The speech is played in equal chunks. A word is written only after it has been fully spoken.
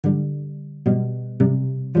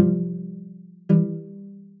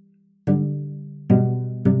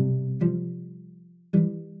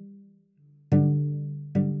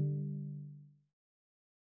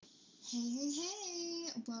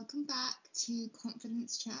welcome back to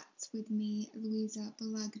Confidence Chats with me, Louisa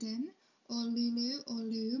Blagden, or Lulu, or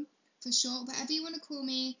Lou, for short. Whatever you want to call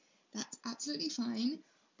me, that's absolutely fine.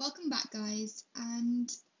 Welcome back, guys,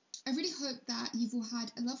 and I really hope that you've all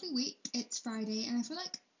had a lovely week. It's Friday, and I feel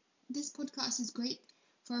like this podcast is great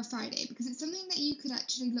for a Friday because it's something that you could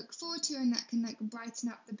actually look forward to and that can brighten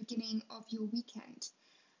up the beginning of your weekend.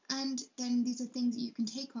 And then these are things that you can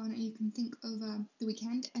take on and you can think over the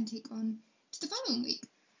weekend and take on to the following week.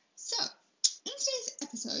 So, in today's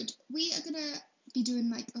episode, we are going to be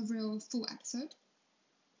doing a real full episode.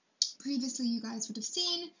 Previously, you guys would have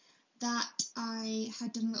seen that I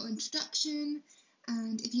had done a little introduction,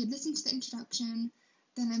 and if you had listened to the introduction,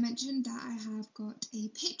 then I mentioned that I have got a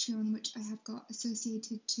Patreon which I have got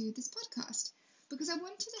associated to this podcast because I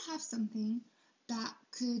wanted to have something that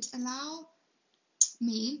could allow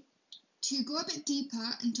me to go a bit deeper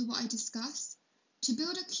into what I discuss, to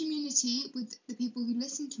build a community with the people who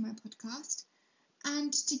listen to my podcast,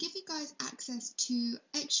 and to give you guys access to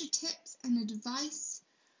extra tips and advice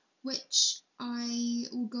which I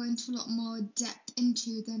will go into a lot more depth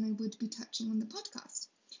into than I would be touching on the podcast.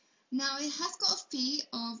 Now, it has got a fee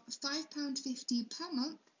of £5.50 per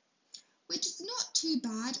month, which is not too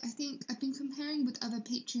bad. I think I've been comparing with other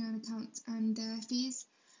Patreon accounts and their fees,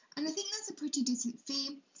 and I think that's a pretty decent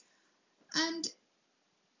fee. And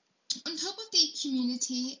on top of the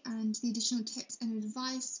community and the additional tips and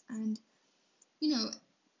advice and,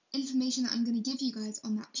 information that I'm going to give you guys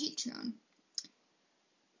on that Patreon,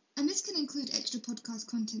 and this can include extra podcast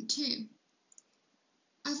content too,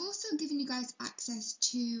 I've also given you guys access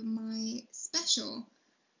to my special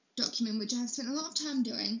document, which I've spent a lot of time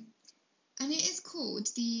doing, and it is called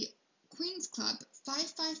the Queen's Club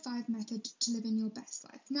 555 Method to Living Your Best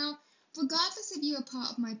Life. Now, regardless if you are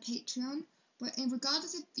part of my Patreon,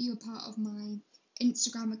 regardless if you're part of my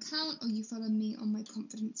Instagram account or you follow me on my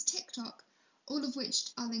Confidence TikTok, all of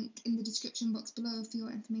which I'll link in the description box below for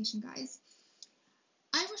your information, guys,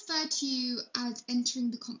 I refer to you as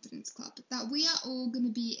entering the Confidence Club, that we are all going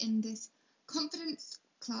to be in this Confidence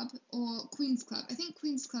Club or Queen's Club. I think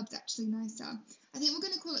Queen's Club's actually nicer. I think we're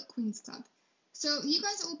going to call it Queen's Club. So you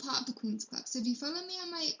guys are all part of the Queen's Club. So if you follow me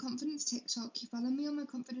on my Confidence TikTok, you follow me on my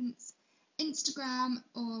Confidence Instagram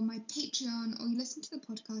or my Patreon, or you listen to the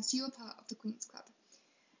podcast, you are part of the Queen's Club.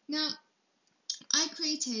 Now, I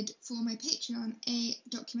created for my Patreon a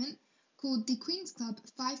document called the Queen's Club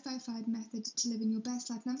 555 Method to Living Your Best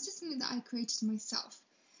Life. Now, this is something that I created myself,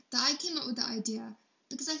 that I came up with the idea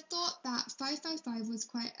because I thought that 555 was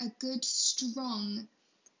quite a good, strong,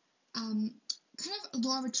 kind of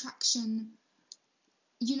law of attraction,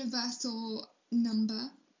 universal number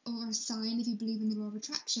or a sign if you believe in the law of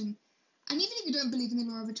attraction. And even if you don't believe in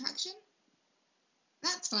the law of attraction,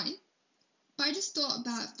 that's fine. But I just thought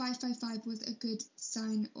that 555 was a good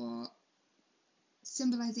sign or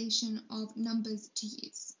symbolization of numbers to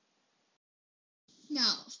use.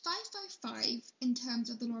 Now, 555, in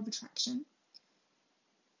terms of the law of attraction,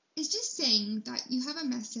 is just saying that you have a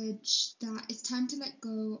message that it's time to let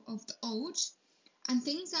go of the old and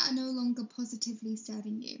things that are no longer positively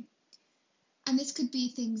serving you. And this could be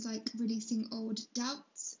things like releasing old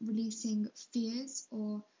doubts, releasing fears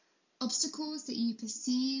or obstacles that you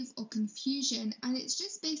perceive or confusion. And it's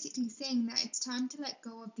just basically saying that it's time to let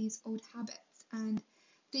go of these old habits and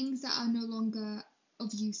things that are no longer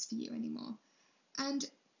of use for you anymore. And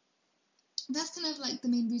that's kind of the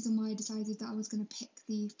main reason why I decided that I was going to pick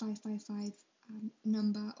the 555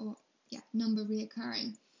 number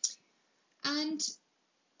reoccurring. And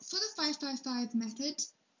for the 555 method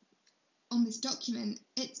on this document,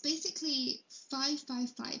 it's basically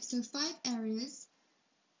 555, so 5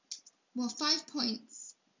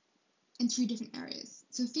 points in 3 different areas,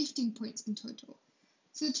 so 15 points in total.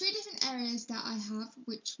 So the 3 different areas that I have,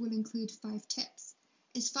 which will include 5 tips,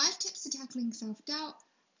 is 5 tips to tackling self-doubt,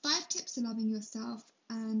 5 tips to loving yourself,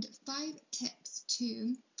 and 5 tips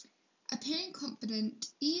to appearing confident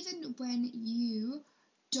even when you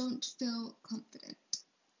don't feel confident.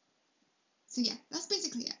 So yeah, that's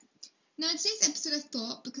basically it. Now, in today's episode, I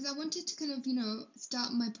thought, because I wanted to kind of,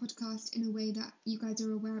 start my podcast in a way that you guys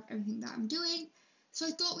are aware of everything that I'm doing, so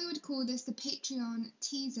I thought we would call this the Patreon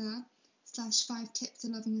teaser / 5 tips to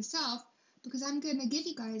loving yourself, because I'm going to give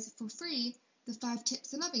you guys for free the 5 tips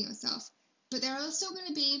to loving yourself. But there are also going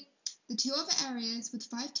to be the 2 other areas with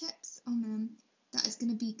 5 tips on them that is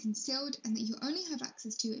going to be concealed and that you only have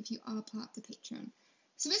access to if you are part of the Patreon.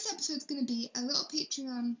 So this episode is going to be a little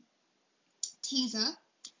Patreon teaser,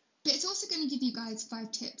 but it's also going to give you guys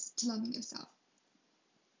 5 tips to loving yourself.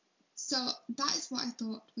 So that is what I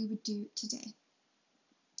thought we would do today.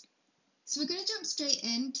 So we're going to jump straight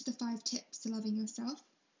into the 5 tips to loving yourself.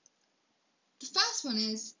 first one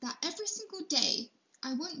is that every single day,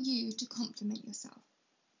 I want you to compliment yourself.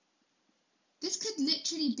 This could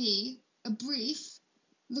literally be a brief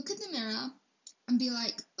look in the mirror and be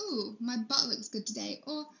like, ooh, my butt looks good today.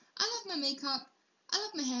 Or, I love my makeup. I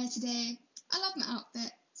love my hair today. I love my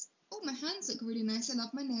outfit. Oh, my hands look really nice. I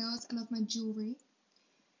love my nails. I love my jewellery.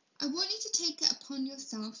 I want you to take it upon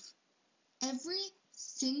yourself every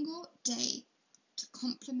single day to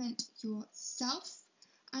compliment yourself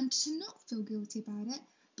and to not feel guilty about it,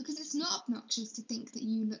 because it's not obnoxious to think that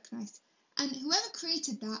you look nice. And whoever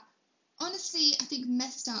created that, honestly, I think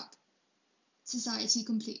messed up society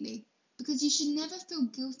completely, because you should never feel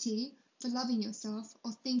guilty for loving yourself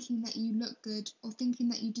or thinking that you look good or thinking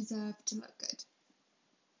that you deserve to look good.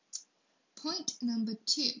 Point number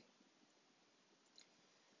 2.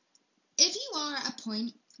 If you are at a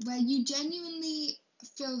point where you genuinely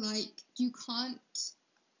feel like you can't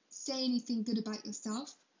say anything good about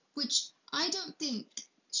yourself, which I don't think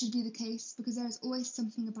should be the case, because there is always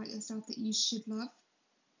something about yourself that you should love,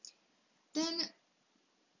 then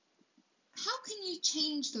how can you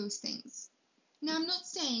change those things? Now, I'm not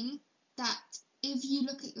saying that if you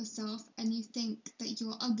look at yourself and you think that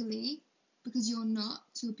you're ugly, because you're not,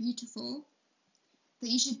 you're beautiful, that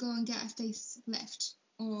you should go and get a facelift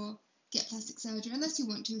or get plastic surgery. Unless you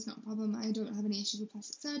want to, it's not a problem. I don't have any issues with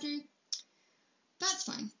plastic surgery. That's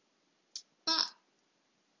fine. But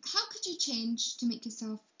how could you change to make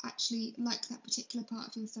yourself actually like that particular part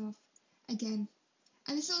of yourself again?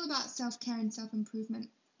 And it's all about self-care and self-improvement.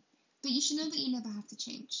 But you should know that you never have to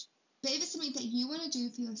change. But if it's something that you want to do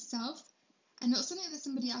for yourself and not something that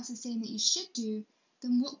somebody else is saying that you should do,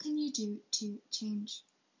 then what can you do to change?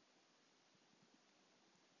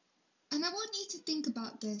 And I want you to think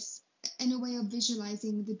about this in a way of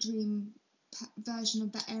visualizing the dream version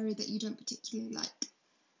of that area that you don't particularly like.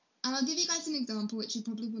 And I'll give you guys an example, which you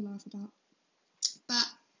probably will laugh about. But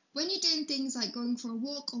when you're doing things like going for a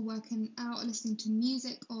walk or working out or listening to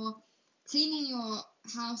music or cleaning your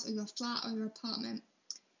house or your flat or your apartment,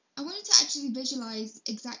 I want you to actually visualize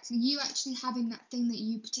exactly you actually having that thing that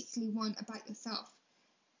you particularly want about yourself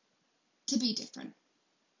to be different.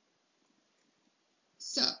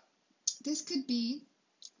 So this could be,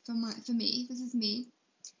 for me, this is me,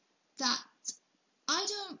 that I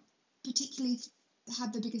don't particularly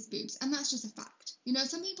have the biggest boobs, and that's just a fact. You know,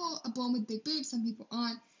 some people are born with big boobs, some people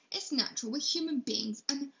aren't. It's natural. We're human beings,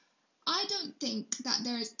 and I don't think that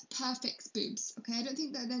there is perfect boobs, okay? I don't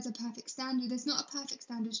think that there's a perfect standard. There's not a perfect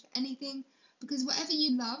standard for anything, because whatever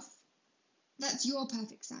you love, that's your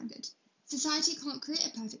perfect standard. Society can't create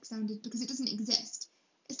a perfect standard because it doesn't exist.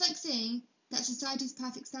 It's like saying that society's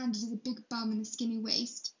perfect standard is a big bum and a skinny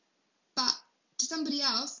waist, but to somebody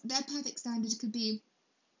else, their perfect standard could be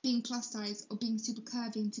being plus size or being super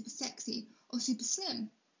curvy and super sexy or super slim.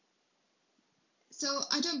 So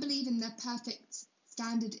I don't believe in the perfect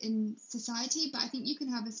standard in society, but I think you can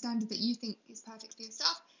have a standard that you think is perfect for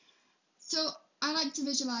yourself. So I like to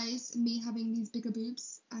visualize me having these bigger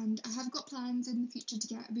boobs, and I have got plans in the future to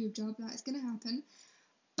get a boob job. That's going to happen.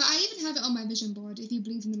 But I even have it on my vision board. If you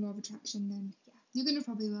believe in the law of attraction, then yeah, you're going to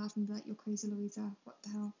probably laugh and be like, you're crazy, Louisa, what the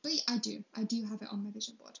hell? But I do have it on my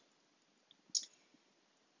vision board.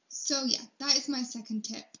 So yeah, that is my second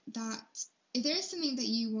tip, that if there is something that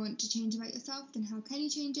you want to change about yourself, then how can you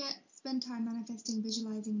change it? Spend time manifesting,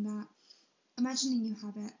 visualizing that, imagining you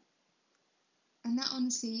have it. And that,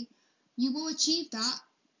 honestly, you will achieve that,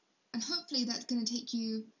 and hopefully that's going to take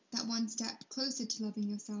you that one step closer to loving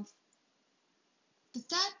yourself. The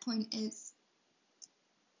third point is,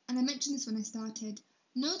 and I mentioned this when I started,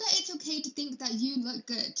 know that it's okay to think that you look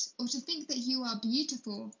good or to think that you are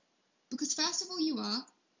beautiful. Because first of all, you are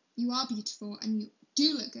beautiful and you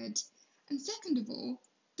do look good. And second of all,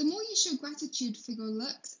 the more you show gratitude for your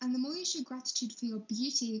looks and the more you show gratitude for your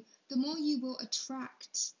beauty, the more you will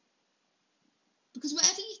attract. Because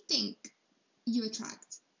whatever you think, you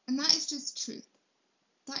attract. And that is just truth.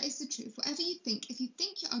 That is the truth. Whatever you think, if you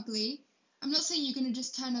think you're ugly, I'm not saying you're going to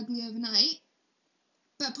just turn ugly overnight,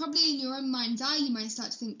 but probably in your own mind's eye, you might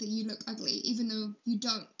start to think that you look ugly, even though you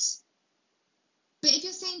don't. But if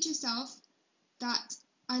you're saying to yourself that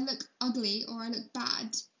I look ugly or I look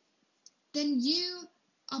bad, then you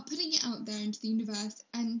are putting it out there into the universe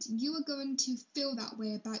and you are going to feel that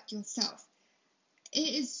way about yourself.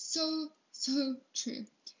 It is so, so true.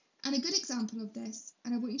 And a good example of this,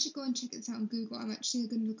 and I want you to go and check this out on Google, I'm actually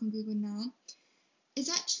going to look on Google now, is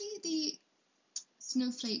actually the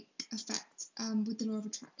snowflake effect with the law of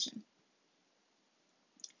attraction.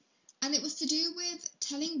 And it was to do with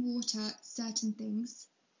telling water certain things.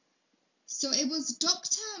 So it was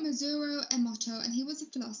Dr. Masaru Emoto, and he was a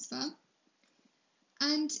philosopher.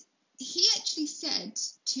 And he actually said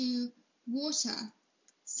to water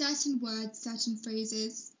certain words, certain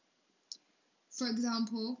phrases. For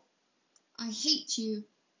example, I hate you,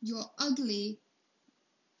 you're ugly,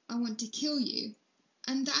 I want to kill you.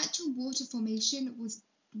 And the actual water formation was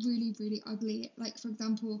really, really ugly. Like, for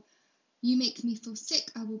example, you make me feel sick,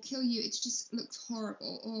 I will kill you. It just looks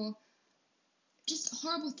horrible. Or just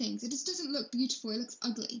horrible things. It just doesn't look beautiful, it looks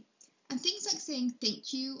ugly. And things like saying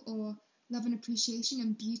thank you or love and appreciation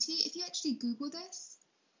and beauty, if you actually Google this,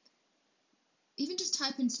 even just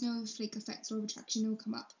type in snowflake effects or attraction, it will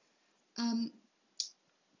come up.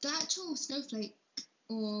 The actual snowflake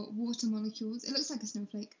or water molecules, it looks like a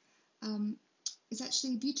snowflake, is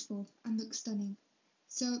actually beautiful and looks stunning.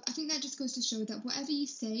 So I think that just goes to show that whatever you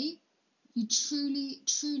say, you truly,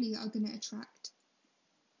 truly are going to attract.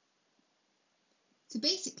 So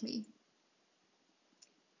basically,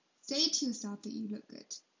 say to yourself that you look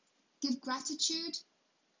good. Give gratitude,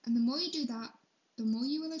 and the more you do that, the more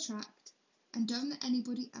you will attract, and don't let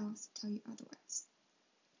anybody else tell you otherwise.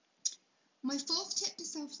 My fourth tip to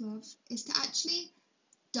self-love is to actually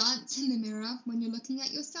dance in the mirror when you're looking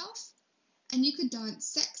at yourself. And you could dance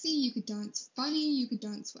sexy, you could dance funny, you could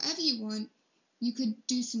dance whatever you want. You could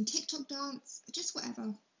do some TikTok dance, just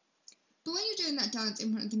whatever. But when you're doing that dance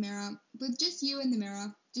in front of the mirror, with just you in the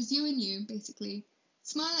mirror, just you and you, basically,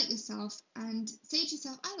 smile at yourself and say to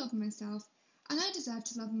yourself, I love myself, and I deserve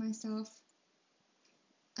to love myself,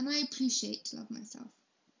 and I appreciate to love myself.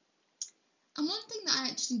 And one thing that I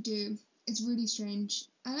actually do is really strange.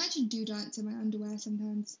 I actually do dance in my underwear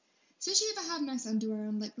sometimes, especially if I have nice underwear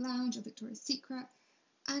on, like Lounge or Victoria's Secret.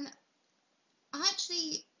 And I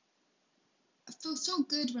actually feel so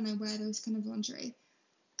good when I wear those kind of lingerie.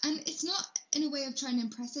 And it's not in a way of trying to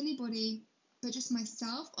impress anybody, but just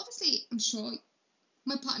myself. Obviously, I'm sure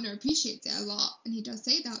my partner appreciates it a lot, and he does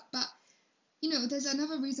say that. But, there's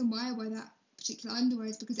another reason why I wear that particular underwear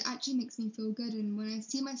is because it actually makes me feel good. And when I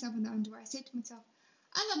see myself in the underwear, I say to myself,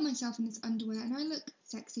 I love myself in this underwear, and I look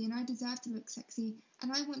sexy, and I deserve to look sexy,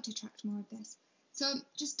 and I want to attract more of this. So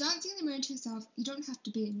just dancing in the mirror to yourself. You don't have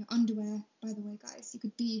to be in your underwear, by the way, guys. You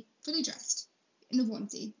could be fully dressed in a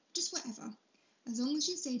onesie, just whatever. As long as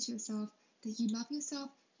you say to yourself that you love yourself,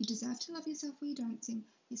 you deserve to love yourself while you're dancing,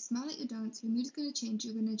 you smile at your dance, your mood is going to change,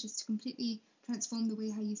 you're going to just completely transform the way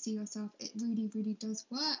how you see yourself. It really, really does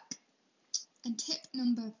work. And tip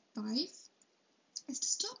number 5 is to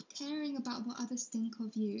stop caring about what others think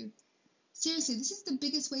of you. Seriously, this is the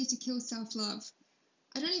biggest way to kill self-love.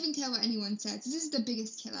 I don't even care what anyone says. This is the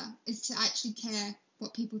biggest killer, is to actually care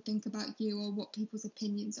what people think about you or what people's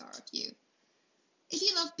opinions are of you. If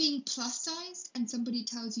you love being plus-sized and somebody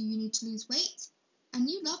tells you you need to lose weight, and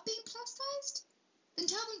you love being plus-sized, then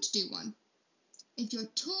tell them to do one. If you're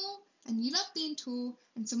tall and you love being tall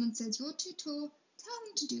and someone says you're too tall, tell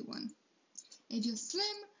them to do one. If you're slim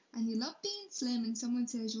and you love being slim and someone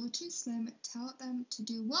says you're too slim, tell them to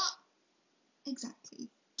do what? Exactly,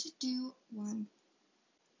 to do one.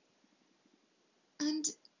 And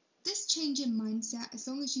this change in mindset, as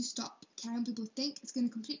long as you stop caring what people think, it's going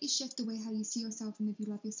to completely shift the way how you see yourself and if you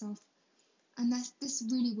love yourself. And this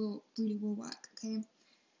really will work, okay?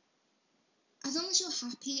 As long as you're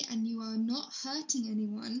happy and you are not hurting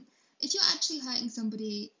anyone, if you're actually hurting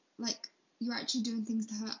somebody, like you're actually doing things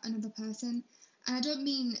to hurt another person, and I don't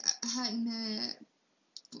mean hurting their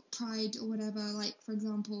pride or whatever, like for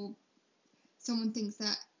example, someone thinks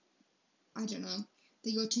that, I don't know,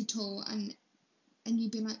 that you're too tall and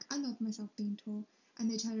you'd be like, I love myself being tall, and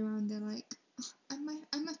they turn around, they're like, oh,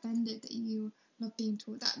 I'm offended that you love being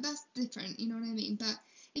tall. That's different, you know what I mean? But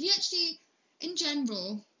if you actually, in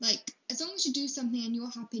general, like, as long as you do something and you're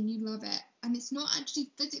happy and you love it, and it's not actually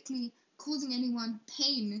physically causing anyone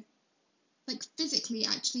pain, like physically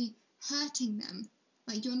actually hurting them,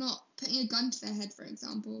 like you're not putting a gun to their head, for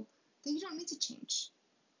example, then you don't need to change.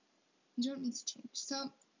 You don't need to change. So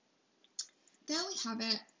there we have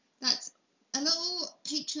it. That's a little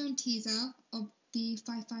Patreon teaser of the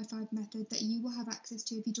 555 method that you will have access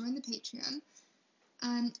to if you join the Patreon.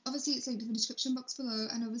 And obviously it's linked in the description box below,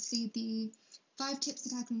 and obviously the 5 tips to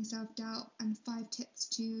tackling self-doubt and 5 tips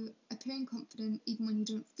to appearing confident even when you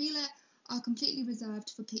don't feel it are completely reserved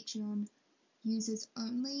for Patreon users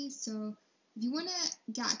only. So if you want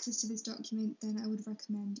to get access to this document, then I would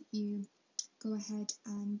recommend you go ahead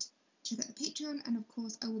and check out the Patreon. And of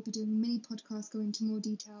course I will be doing mini podcasts going into more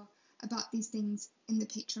detail about these things in the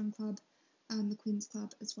Patreon club, the Queen's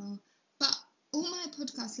Club as well. But all my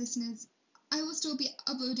podcast listeners, I will still be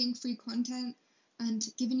uploading free content and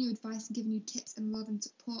giving you advice and giving you tips and love and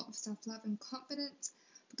support of self-love and confidence,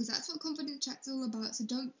 because that's what Confidence Chat's all about. So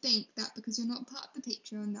don't think that because you're not part of the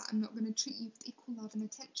Patreon that I'm not going to treat you with equal love and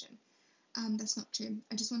attention. That's not true.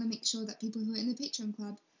 I just want to make sure that people who are in the Patreon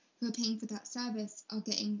club, who are paying for that service, are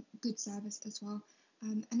getting good service as well.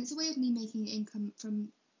 And it's a way of me making income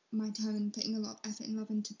from my time and putting a lot of effort and love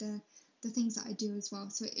into the things that I do as well.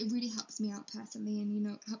 So it really helps me out personally,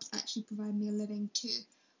 and helps actually provide me a living too,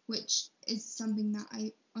 which is something that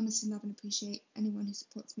I honestly love and appreciate anyone who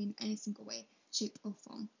supports me in any single way, shape or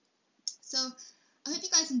form. So I hope you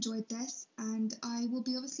guys enjoyed this, and I will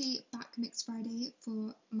be obviously back next Friday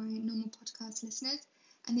for my normal podcast listeners.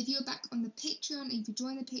 And if you're back on the Patreon, if you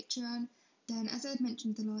join the Patreon, then as I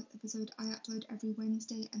mentioned in the last episode, I upload every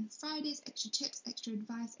Wednesday and Fridays extra tips, extra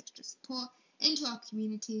advice, extra support into our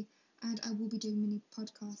community, and I will be doing mini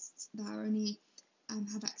podcasts that are only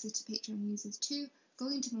have access to Patreon users too,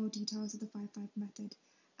 going into more details of the 5-5 method.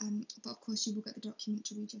 But of course you will get the document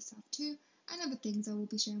to read yourself too, and other things I will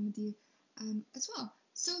be sharing with you as well.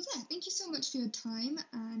 So yeah, thank you so much for your time,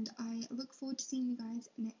 and I look forward to seeing you guys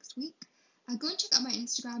next week. Go and check out my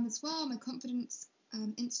Instagram as well, my confidence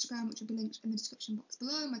Instagram, which will be linked in the description box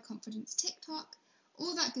below, my confidence TikTok,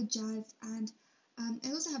 all that good jazz. And I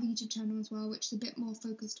also have a YouTube channel as well, which is a bit more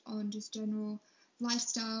focused on just general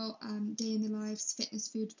lifestyle, day in the lives, fitness,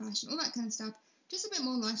 food, fashion, all that kind of stuff. Just a bit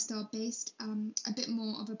more lifestyle based, a bit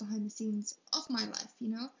more of a behind the scenes of my life,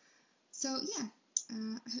 So yeah,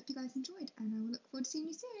 I hope you guys enjoyed, and I will look forward to seeing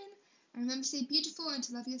you soon. And remember to stay beautiful and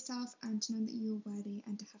to love yourself and to know that you are worthy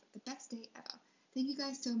and to have the best day ever. Thank you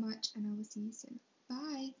guys so much, and I will see you soon.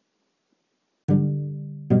 Bye!